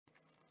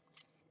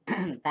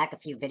Back a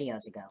few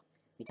videos ago,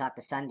 we talked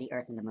the Sun, the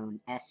Earth, and the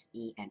Moon, S,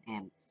 E, and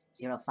M.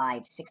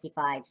 05,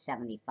 65,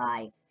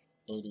 75,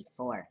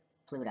 84,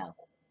 Pluto.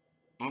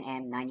 And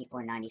M,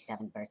 94,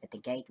 97, birth at the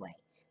gateway.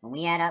 When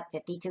we add up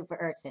 52 for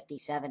Earth,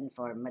 57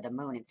 for the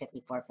Moon, and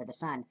 54 for the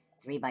Sun,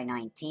 3 by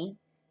 19,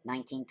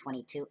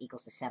 1922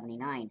 equals to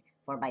 79.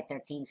 4 by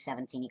 13,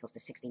 17 equals to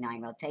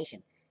 69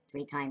 rotation.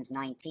 3 times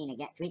 19,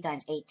 again, 3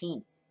 times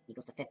 18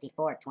 equals to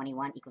 54.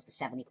 21 equals to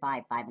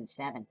 75, 5 and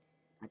 7.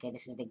 Okay,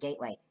 this is the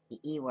gateway, the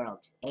E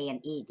world, A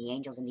and E, the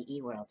angels in the E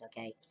world,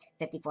 okay?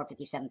 54,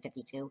 57,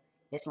 52.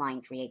 This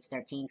line creates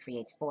 13,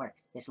 creates 4.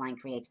 This line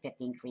creates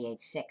 15,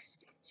 creates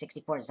 6.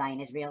 64, Zion,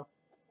 Israel.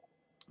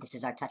 This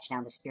is our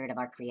touchdown, the spirit of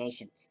our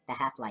creation, the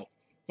half-life.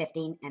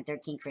 15 and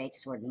 13 creates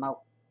this word mo.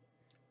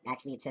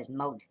 Actually, it says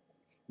mode.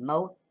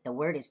 Mo, the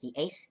word is the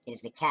ace, it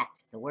is the cat.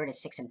 The word is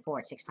 6 and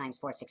 4. 6 times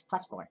 4, 6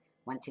 plus 4.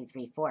 1, 2,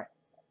 3, 4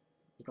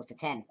 equals to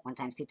 10. 1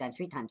 times 2 times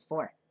 3 times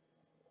 4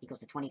 equals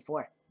to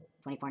 24.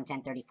 24 and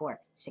 10, 34.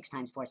 6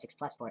 times 4, 6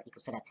 plus 4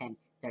 equals to that 10,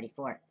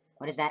 34.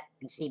 What is that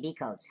in CB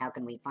codes? How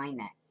can we find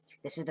that?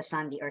 This is the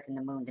Sun, the Earth, and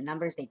the Moon. The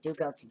numbers, they do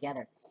go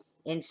together.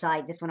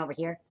 Inside, this one over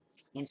here,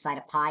 inside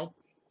of pi,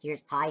 here's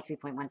pi,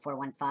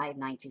 3.1415,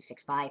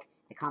 9265.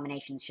 The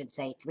combinations should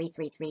say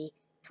 333,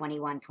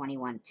 21,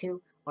 21,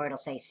 2, or it'll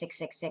say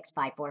 666,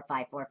 54,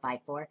 54,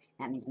 54.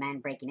 That means man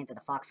breaking into the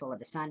foxhole of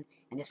the Sun.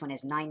 And this one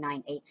is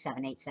 998,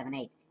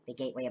 7878, the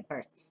gateway of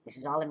birth. This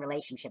is all in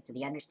relationship to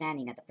the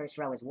understanding that the first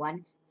row is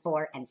 1,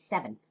 4, and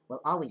 7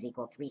 will always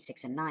equal 3,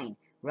 6, and 9.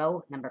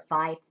 Row number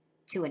 5,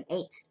 2, and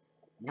 8.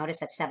 Notice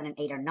that 7 and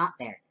 8 are not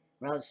there.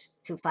 Rows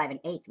 2, 5, and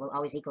 8 will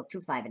always equal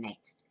 2, 5, and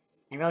 8.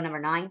 And row number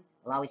 9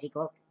 will always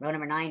equal row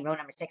number 9, row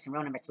number 6, and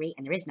row number 3,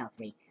 and there is no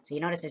 3. So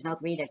you notice there's no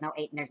 3, there's no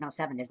 8, and there's no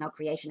 7. There's no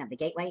creation of the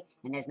gateway,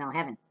 and there's no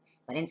heaven.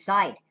 But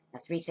inside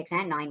of 3, 6,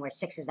 and 9, where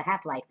 6 is the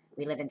half-life,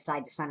 we live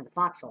inside the Sun of the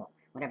foxhole,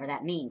 whatever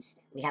that means.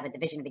 We have a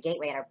division of the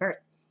gateway at our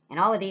birth. And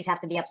all of these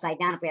have to be upside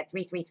down. If we have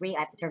 3, 3, 3, I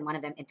have to turn one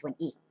of them into an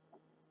E,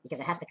 because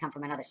it has to come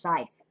from another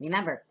side.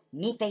 Remember,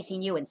 me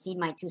facing you and seeing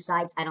my two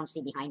sides, I don't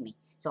see behind me.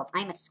 So if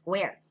I'm a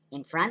square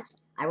in front,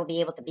 I will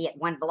be able to be at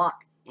one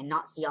block and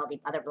not see all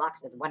the other blocks.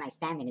 The one I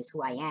stand in is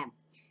who I am.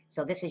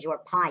 So this is your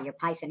pi. Your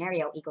pi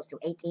scenario equals to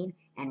 18,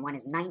 and 1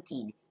 is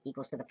 19,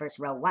 equals to the first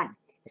row 1.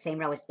 The same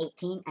row is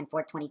 18 and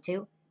 4,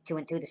 22. 2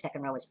 and 2, the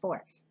second row is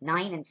 4.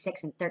 9 and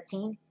 6 and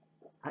 13.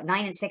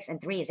 9 and 6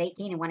 and 3 is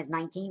 18, and 1 is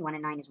 19. 1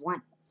 and 9 is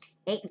 1.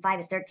 8 and 5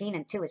 is 13,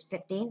 and 2 is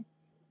 15.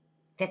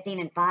 15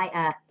 and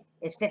 5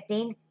 is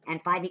 15,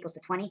 and 5 equals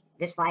to 20.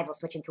 This 5 will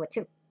switch into a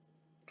 2.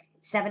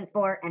 7,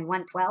 4, and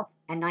 1, 12,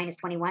 and 9 is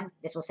 21.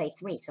 This will say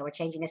 3, so we're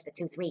changing this to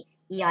 2, 3.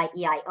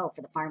 E-I-E-I-O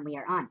for the farm we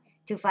are on.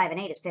 2, 5, and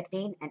 8 is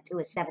 15, and 2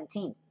 is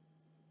 17,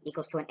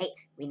 equals to an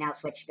 8. We now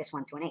switch this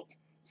one to an 8.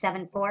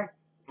 7, 4,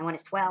 and 1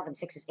 is 12, and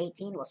 6 is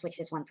 18. We'll switch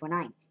this one to a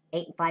 9.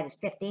 8 and 5 is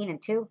 15,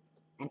 and 2,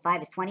 and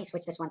 5 is 20.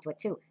 Switch this one to a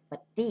 2.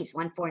 But these,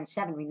 1, 4, and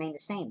 7, remain the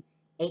same.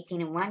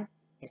 18 and 1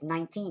 is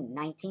 19.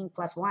 19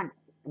 plus 1,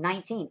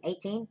 19.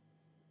 18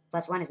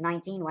 plus 1 is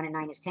 19. 1 and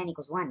 9 is 10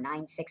 equals 1.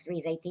 9, 6, 3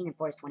 is 18, and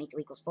 4 is 22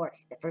 equals 4.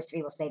 The first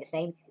 3 will stay the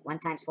same. 1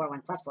 times 4,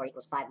 1 plus 4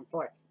 equals 5 and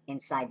 4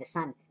 inside the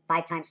Sun.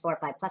 5 times 4,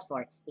 5 plus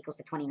 4 equals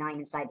to 29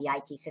 inside the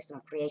IT system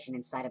of creation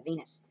inside of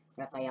Venus.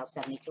 Raphael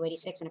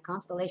 7286 in a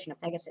constellation of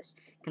Pegasus.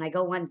 Can I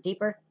go one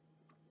deeper?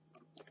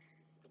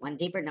 One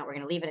deeper? No, we're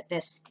going to leave it at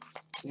this.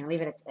 We're going to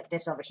leave it at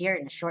this over here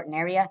in the shortened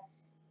area.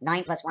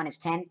 9 plus 1 is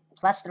 10.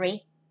 Plus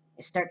 3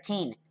 is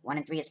 13. 1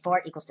 and 3 is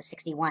 4 equals to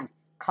 61.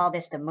 Call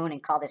this the Moon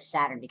and call this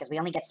Saturn, because we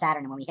only get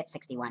Saturn when we hit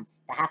 61,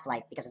 the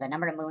half-life, because of the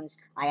number of moons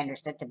I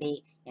understood to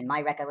be in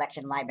my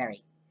recollection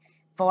library.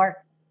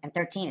 4 and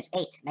 13 is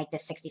 8. Make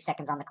this 60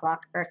 seconds on the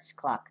clock, Earth's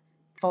clock.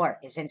 4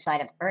 is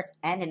inside of Earth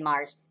and in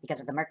Mars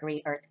because of the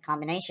Mercury-Earth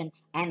combination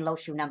and low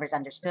shoe numbers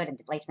understood and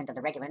the placement of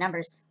the regular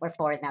numbers, where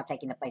 4 is now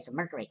taking the place of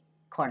Mercury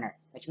corner,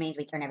 which means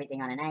we turn everything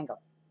on an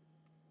angle.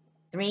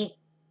 3,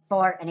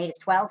 4, and 8 is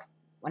 12.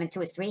 1 and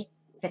 2 is 3.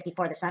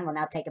 54, the Sun will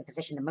now take in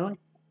position the Moon,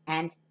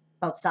 and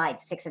both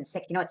sides, 6 and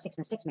 6. You know what 6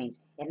 and 6 means?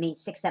 It means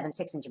 6, 7,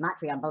 6 in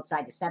gematria on both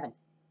sides is 7.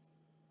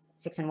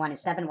 6 and 1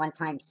 is 7. 1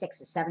 times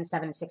 6 is 7.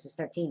 7 and 6 is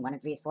 13. 1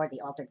 and 3 is 4. The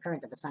altered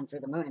current of the Sun through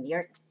the Moon and the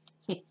Earth.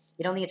 You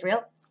don't think it's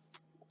real?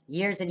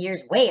 Years and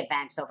years way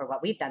advanced over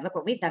what we've done. Look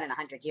what we've done in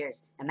 100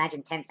 years.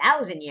 Imagine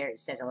 10,000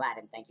 years, says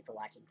Aladdin. Thank you for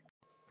watching.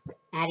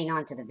 Adding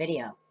on to the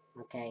video,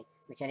 okay,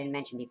 which I didn't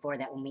mention before,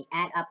 that when we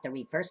add up the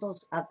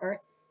reversals of Earth,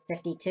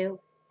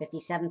 52,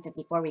 57,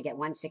 54, we get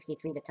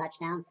 163, the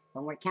touchdown.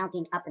 When we're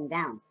counting up and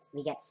down,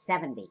 we get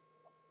 70.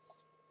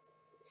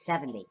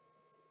 70.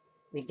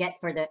 We get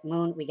for the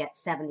Moon, we get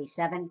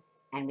 77,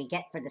 and we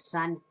get for the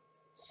Sun,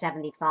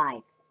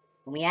 75.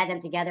 When we add them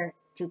together,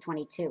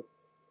 222.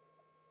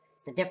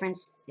 The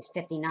difference is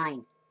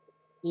 59.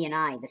 E and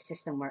I, the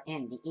system we're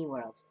in, the E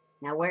world.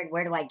 Now,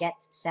 where do I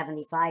get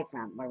 75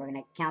 from? Where we're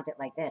going to count it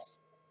like this.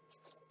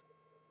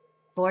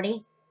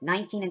 40,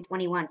 19 and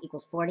 21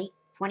 equals 40.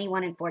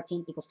 21 and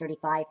 14 equals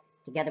 35.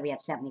 Together we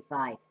have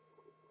 75.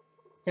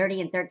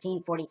 30 and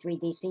 13, 43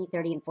 DC.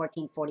 30 and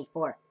 14,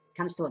 44.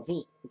 comes to a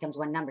V, becomes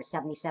one number,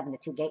 77, the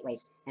two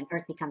gateways, and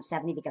Earth becomes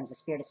 70, becomes the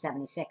spirit of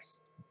 76.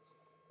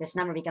 This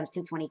number becomes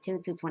 222,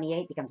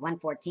 228 becomes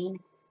 114.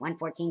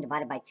 114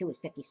 divided by 2 is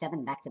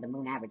 57, back to the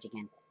moon average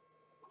again.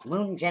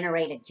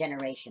 Moon-generated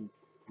generation.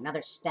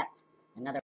 Another step, another